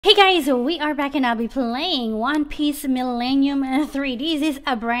Hey guys, we are back and I'll be playing One Piece Millennium 3. This is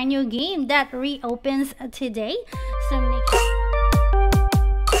a brand new game that reopens today. So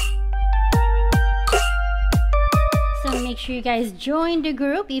make sure you guys join the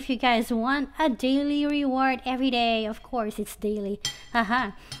group if you guys want a daily reward every day. Of course, it's daily.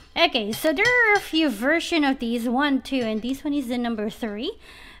 Haha. Okay, so there are a few versions of these. 1, 2, and this one is the number 3.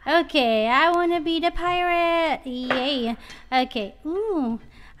 Okay, I want to be the pirate. Yay. Okay. Ooh.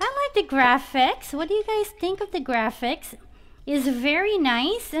 I like the graphics. What do you guys think of the graphics? It's very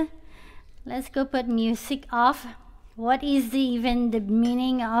nice. Let's go put music off. What is even the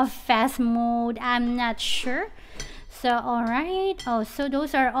meaning of fast mode? I'm not sure. So, alright. Oh, so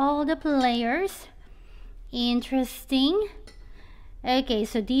those are all the players. Interesting. Okay,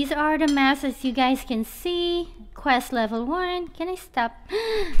 so these are the maps as you guys can see. Quest level 1. Can I stop?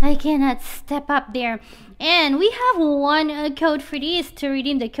 I cannot step up there. And we have one code for this. To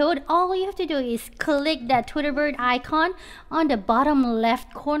redeem the code, all you have to do is click that Twitter bird icon on the bottom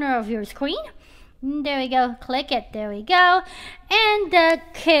left corner of your screen. There we go. Click it. There we go. And the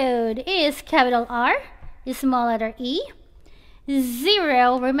code is capital R, small letter E,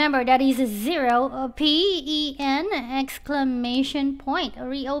 0. Remember, that is 0. PEN exclamation point.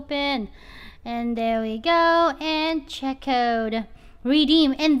 Reopen. And there we go. And check code.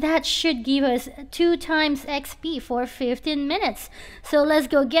 Redeem, and that should give us 2 times XP for 15 minutes. So let's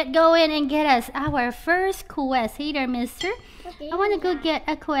go get going and get us our first quest. Hey there, mister. I want to go get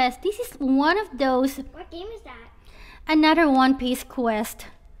a quest. This is one of those. What game is that? Another One Piece quest.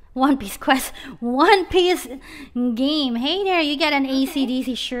 One Piece quest. One Piece game. Hey there, you got an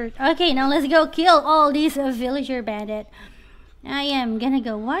AC/DC shirt. Okay, now let's go kill all these villager bandit. I am gonna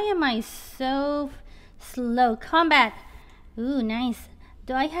go. Why am I so slow? Combat. Ooh, nice.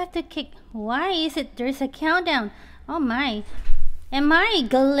 Do I have to kick? Why is it? There's a countdown. Oh my. Am I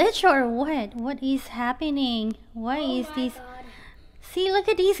glitch or what? What is happening? Why is this? God. See, look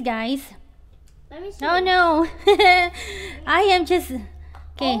at these guys. Let me see. Oh no. I am just...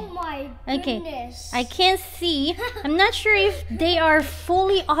 Okay. Oh my Okay. goodness. I can't see. I'm not sure if they are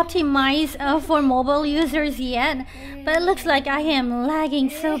fully optimized for mobile users yet. But it looks like I am lagging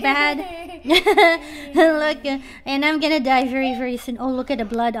so bad. Look, and I'm gonna die very, very soon. Oh, look at the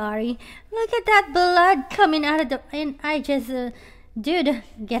blood, Ari. Look at that blood coming out of the... And I just... dude,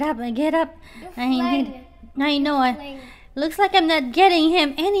 get up, get up. I know. Looks like I'm not getting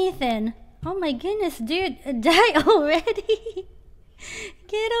him anything. Oh my goodness, dude. Die already.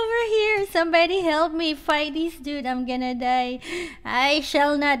 Get over here. Somebody help me fight this dude. I'm gonna die. I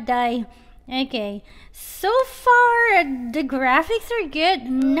shall not die. Okay. So far, the graphics are good.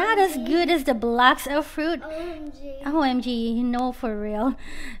 Not as good as the blocks of fruit. OMG. OMG, no, for real.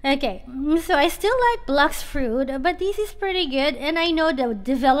 Okay, so I still like blocks fruit, but this is pretty good. And I know the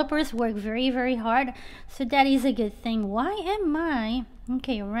developers work very, very hard. So that is a good thing. Why am I...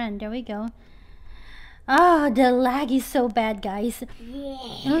 Okay, run. There we go. Oh, the lag is so bad, guys. Yeah.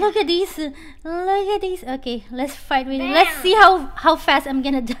 Look at these. Look at these. Okay, let's fight with it. Let's see how fast I'm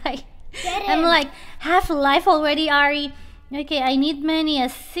gonna die. I'm like half life already, Ari. Okay, I need many.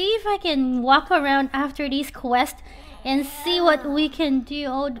 See if I can walk around after this quest and see what we can do.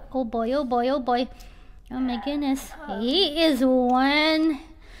 Oh boy, oh boy, oh boy. Oh my goodness. He is one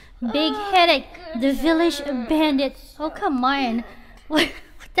big headache. The village bandit. Oh, come on. What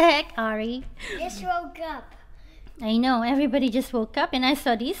the heck, Ari? Just woke up. I know, everybody just woke up and I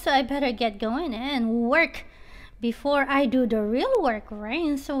saw this, so I better get going and work before I do the real work, right?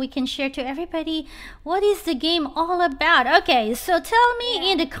 And so we can share to everybody what is the game all about. Okay, so tell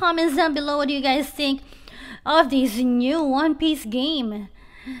me in the comments down below what do you guys think of this new One Piece game.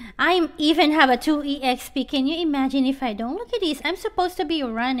 I even have a 2 EXP. Can you imagine if I don't? Look at this. I'm supposed to be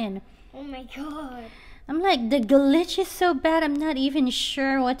running. Oh my god. I'm like, the glitch is so bad, I'm not even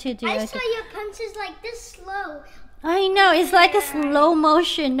sure what to do. I saw your punches like this slow. I know, it's like a slow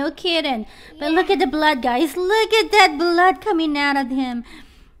motion, no kidding. But look at the blood, guys. Look at that blood coming out of him.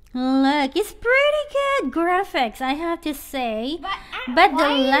 Look, it's pretty good graphics, I have to say. But the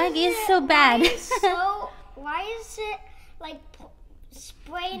lag is so bad. Why is it like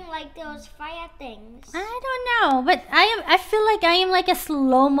spraying like those fire things? I don't know, but I feel like I am like a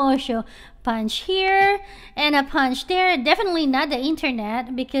slow motion. Punch here and a punch there. Definitely not the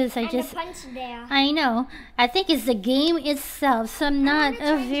internet because I just... a punch there. I know. I think it's the game itself, so I'm not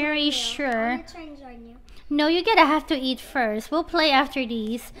very sure. No, you gotta have to eat first. We'll play after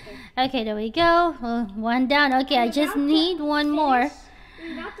these. Okay, there we go. One down. Okay, I just need one more.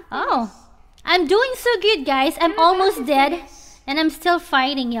 Oh, I'm doing so good, guys. I'm almost dead. And I'm still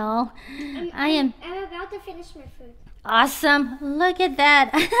fighting, y'all. I'm about to finish my food. Awesome. Look at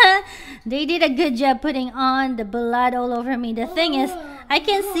that. They did a good job putting on the blood all over me. The thing is, I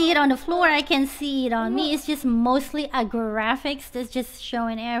can see it on the floor. I can see it on me. It's just mostly a graphics that's just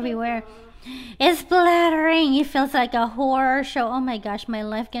showing everywhere. It's splattering. It feels like a horror show. Oh my gosh, my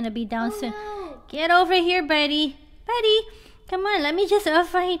life gonna be down soon. Get over here, buddy. Buddy, come on. Let me just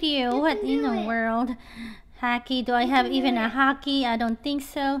fight you. What in the world? Hockey. Do I have even a hockey? I don't think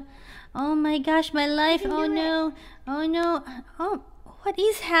so. Oh my gosh, my life. Oh no. Oh no. Oh, what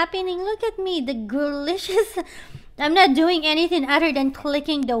is happening? Look at me. The delicious. I'm not doing anything other than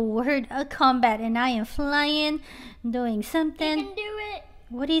clicking the word combat, and I am flying, doing something. You can do it.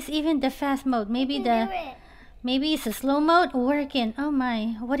 What is even the fast mode? Maybe You can do it. maybe it's a slow mode working. Oh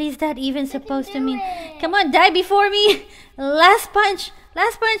my. What is that even supposed to do mean? it. Come on, die before me. Last punch.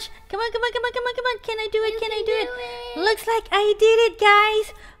 Last punch. Come on, come on, come on, come on, come on. Can I do it? Can I do it? Looks like I did it,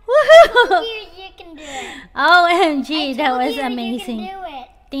 guys. Woohoo! You can do it. OMG, that was You amazing. can do it.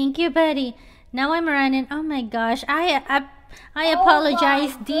 Thank you, buddy. Now I'm running. Oh my gosh. I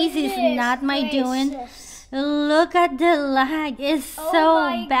apologize. This is not my doing. Look at the lag. It's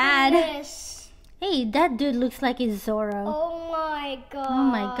so bad. Goodness. Hey, that dude looks like he's Zorro. Oh my god. Oh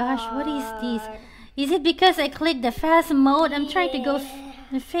my gosh, what is this? Is it because I clicked the fast mode? I'm trying to go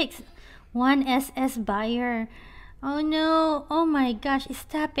fix 1SS buyer. Oh no. Oh my gosh,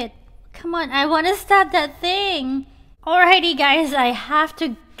 stop it. Come on, I want to stop that thing. Alrighty guys, I have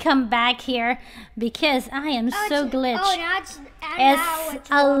to come back here because I am so glitched. Oh, now it's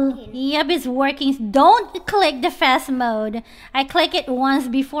working. Yep, it's working. Don't click the fast mode. I click it once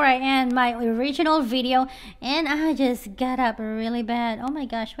before I end my original video and I just got up really bad. Oh my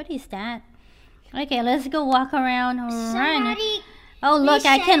gosh, what is that? Okay, let's go walk around. Run. Oh look,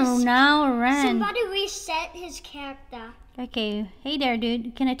 I can now run. Somebody reset his character. Okay, hey there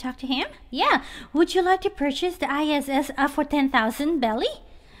dude, can I talk to him? Yeah, would you like to purchase the ISS for 10,000 belly?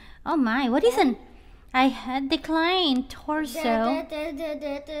 Oh my, what is an... I had declined. Torso.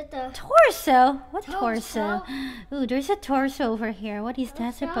 Torso? What torso? Ooh, there's a torso over here. What is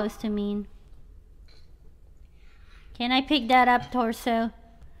that supposed to mean? Can I pick that up, torso?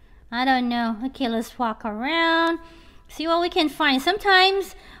 I don't know. Okay, let's walk around. See what we can find.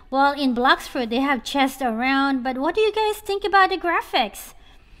 Sometimes, well, in Blox Fruit, they have chests around. But what do you guys think about the graphics?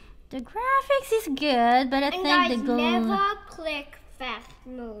 The graphics is good, but I think the gold... never click fast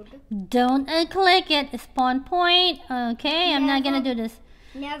mode. Don't click it. Spawn point. Okay, I'm not gonna do this.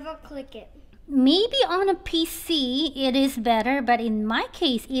 Never click it. Maybe on a PC it is better, but in my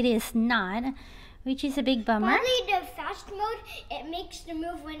case it is not, which is a big bummer. Probably the fast mode, it makes the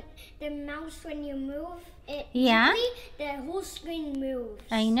move when the mouse when you move it. Yeah. The whole screen moves.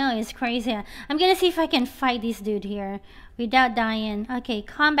 I know, it's crazy. I'm gonna see if I can fight this dude here without dying. Okay,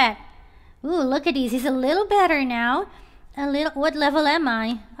 combat. Ooh, look at this. He's a little better now. A little. What level am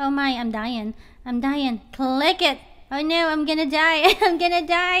I? Oh my, I'm dying. I'm dying. Click it. Oh no, I'm gonna die. I'm gonna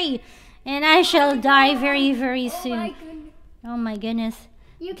die. And I shall die very, very soon. Oh my goodness.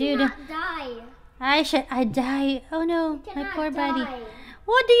 You Dude, cannot die. I die. Oh no, my poor buddy. Die.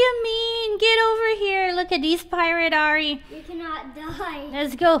 What do you mean? Get over here. Look at these pirate Ari. You cannot die.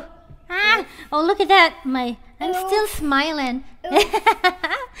 Let's go. Ah! Oh, look at that. I'm still smiling.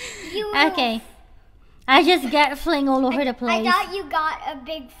 Okay. I just got fling all over the place. I thought you got a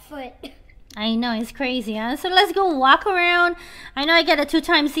big foot. I know, it's crazy, huh? So let's go walk around. I know I got a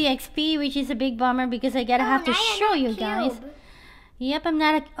 2x CXP, which is a big bummer because I gotta have to show you guys. Yep, I'm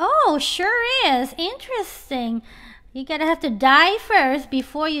not a... Oh, sure is. Interesting. You gotta have to die first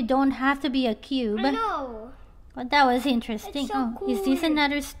before you don't have to be a cube. I know. Well, that was interesting. It's so Is this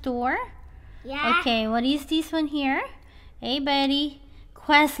another store? Yeah. Okay, what is this one here? Hey, buddy.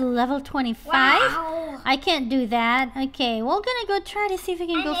 Quest level 25? Wow. I can't do that. Okay, we're gonna go try to see if we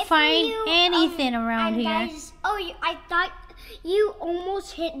can go find anything around here. Guys, I thought you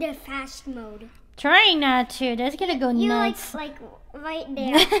almost hit the fast mode. Trying not to. That's gonna go nuts. Like right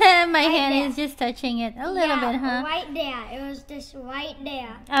there. My hand is just touching it a little bit, huh? Right there. It was just right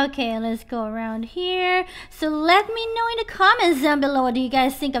there. Okay, let's go around here. So let me know in the comments down below what do you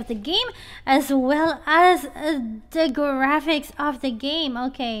guys think of the game as well as the graphics of the game.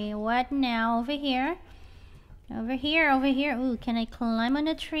 Okay, what now? Over here. Over here, over here. Ooh, can I climb on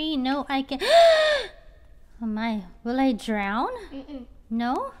a tree? No, I can. Oh my, will I drown?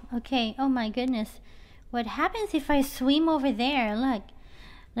 No? Okay, oh my goodness. What happens if I swim over there? Look,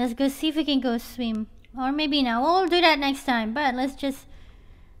 let's go see if we can go swim. Or maybe not. We'll do that next time. But let's just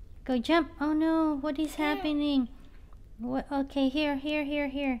go jump. Oh no, what is happening? What? Okay,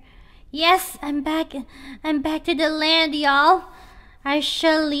 here. Yes, I'm back. I'm back to the land, y'all. I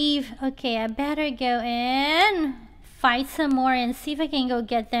shall leave. Okay, I better go and fight some more and see if I can go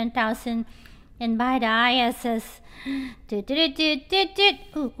get 10,000 and buy the ISS.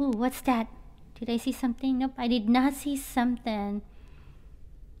 Ooh, what's that? Did I see something? Nope, I did not see something.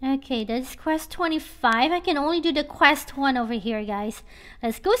 Okay, that's quest 25. I can only do the quest 1 over here, guys.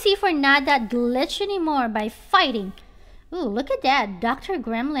 Let's go see if we're not that glitch anymore by fighting. Ooh, look at that, Dr.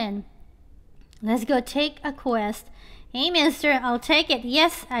 Gremlin. Let's go take a quest. Hey, mister, I'll take it.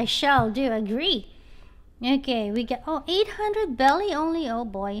 Yes, I shall do. Agree. Okay, we got 800 belly only. Oh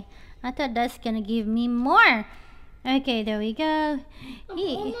boy, I thought that's gonna give me more. Okay, there we go.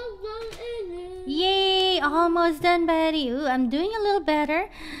 Yay, almost done, buddy. Ooh, I'm doing a little better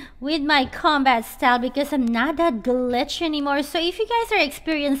with my combat style because I'm not that glitch anymore. So if you guys are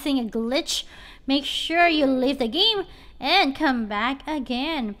experiencing a glitch, make sure you leave the game and come back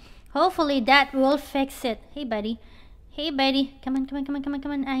again. Hopefully that will fix it. Hey, buddy. Hey, buddy. Come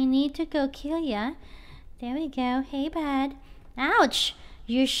on. I need to go kill ya. There we go. Hey, bud. Ouch.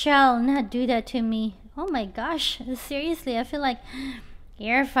 You shall not do that to me. Oh my gosh. Seriously, I feel like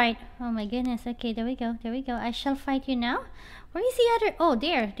air fight. Oh my goodness. Okay, there we go. I shall fight you now. Where is the other? Oh,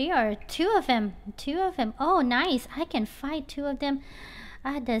 there. They are 2 of them. 2 of them. Oh, nice. I can fight 2 of them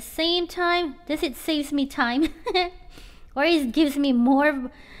at the same time. Does it saves me time? Or it gives me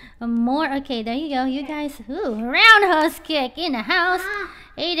more. Okay, there you go. You guys. Ooh, roundhouse kick in the house.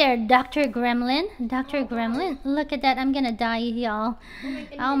 Hey there, Dr. Gremlin. Dr. Gremlin. Look at that. I'm gonna die, y'all.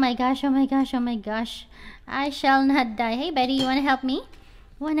 Oh my gosh. I shall not die. Hey, buddy, you wanna help me?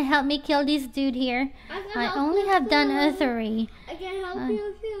 Wanna help me kill this dude here? I only have done a 3. I can help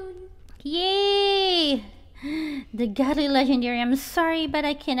you soon. Yay! The godly legendary. I'm sorry, but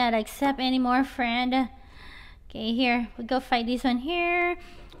I cannot accept anymore, friend. Okay, here. We'll go fight this one here.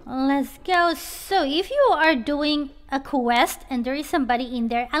 Let's go. So if you are doing a quest and there is somebody in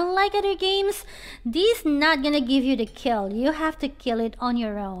there, unlike other games, this not gonna give you the kill. You have to kill it on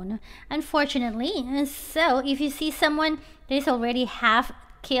your own, unfortunately. So if you see someone that is already half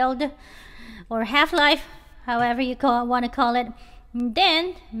killed or half life, however you want to call it,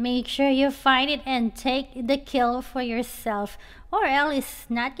 then make sure you fight it and take the kill for yourself, or else it's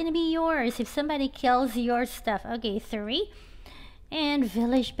not gonna be yours if somebody kills your stuff. Okay, 3. And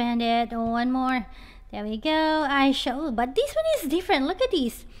village bandit. 1 more. There we go. But this one is different. Look at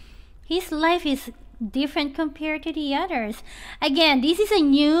this. His life is different compared to the others. Again, this is a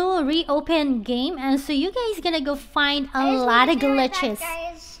new reopened game, and so you guys gonna go find a lot of glitches.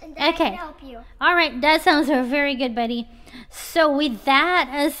 Okay. All right. That sounds very good, buddy. So with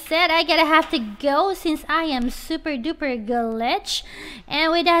that said, I gotta have to go since I am super duper glitch.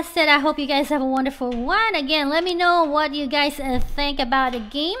 And with that said, I hope you guys have a wonderful one. Again, let me know what you guys think about the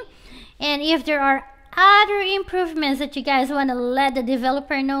game, and if there are other improvements that you guys want to let the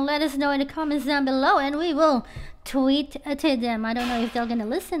developer know, let us know in the comments down below, and we will tweet to them. I don't know if they're gonna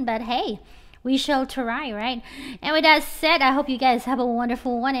listen, but hey, we shall try, right? And with that said, I hope you guys have a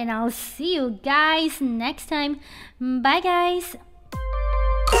wonderful one, and I'll see you guys next time. Bye, guys.